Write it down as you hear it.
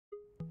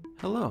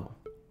Hello!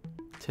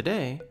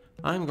 Today,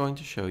 I'm going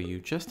to show you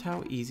just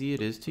how easy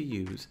it is to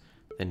use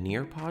the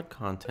Nearpod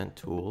content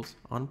tools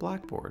on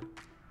Blackboard.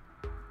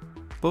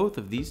 Both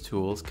of these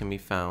tools can be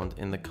found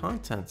in the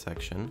content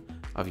section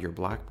of your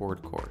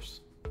Blackboard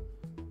course.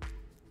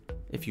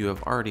 If you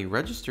have already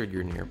registered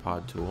your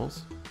Nearpod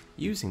tools,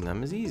 using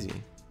them is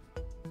easy.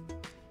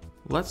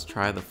 Let's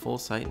try the full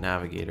site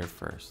Navigator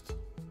first.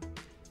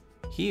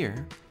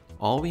 Here,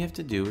 all we have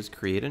to do is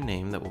create a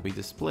name that will be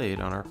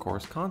displayed on our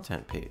course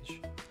content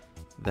page.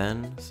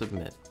 Then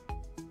submit.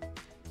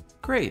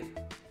 Great!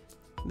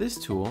 This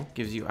tool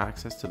gives you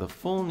access to the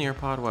full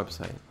Nearpod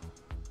website.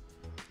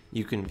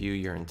 You can view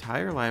your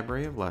entire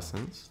library of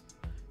lessons,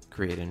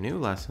 create a new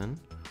lesson,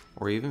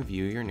 or even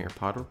view your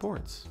Nearpod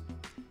reports.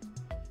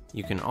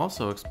 You can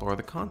also explore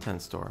the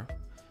content store,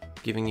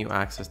 giving you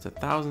access to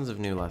thousands of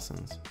new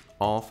lessons,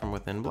 all from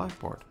within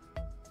Blackboard.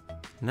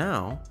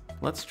 Now,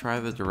 let's try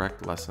the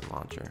Direct Lesson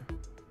Launcher.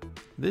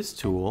 This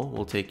tool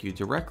will take you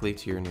directly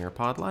to your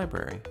Nearpod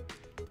library.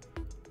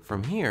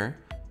 From here,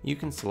 you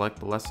can select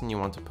the lesson you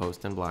want to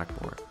post in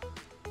Blackboard.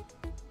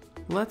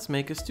 Let's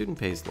make a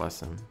student-paced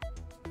lesson.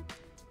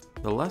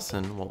 The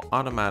lesson will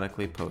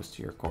automatically post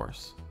to your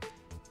course.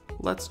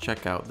 Let's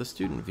check out the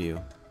student view.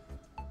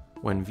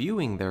 When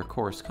viewing their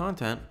course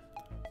content,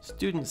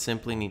 students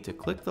simply need to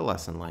click the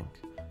lesson link,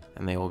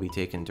 and they will be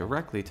taken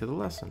directly to the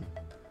lesson.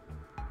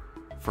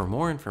 For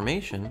more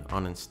information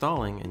on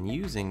installing and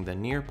using the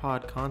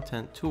Nearpod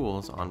content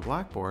tools on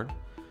Blackboard,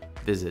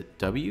 visit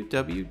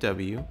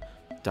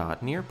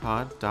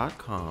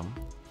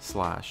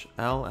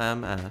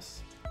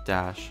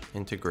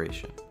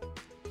www.nearpod.com/lms-integration.